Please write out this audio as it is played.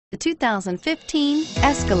The 2015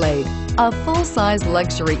 Escalade. A full-size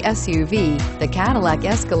luxury SUV, the Cadillac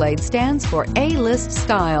Escalade stands for A-list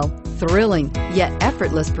style. Thrilling, yet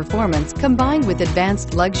effortless performance combined with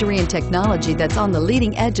advanced luxury and technology that's on the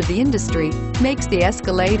leading edge of the industry makes the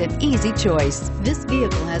Escalade an easy choice. This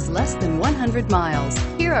vehicle has less than 100 miles.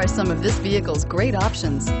 Here are some of this vehicle's great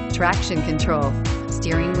options: traction control,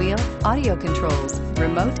 steering wheel audio controls,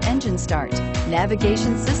 remote engine start,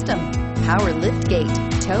 navigation system, power lift gate,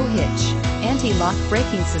 tow hitch, anti-lock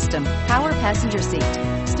braking system, power passenger seat,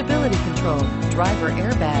 stability control, driver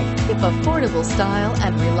airbag. If affordable style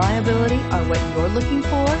and reliability are what you're looking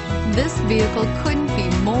for, this vehicle couldn't be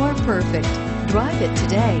more perfect. Drive it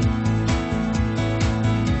today.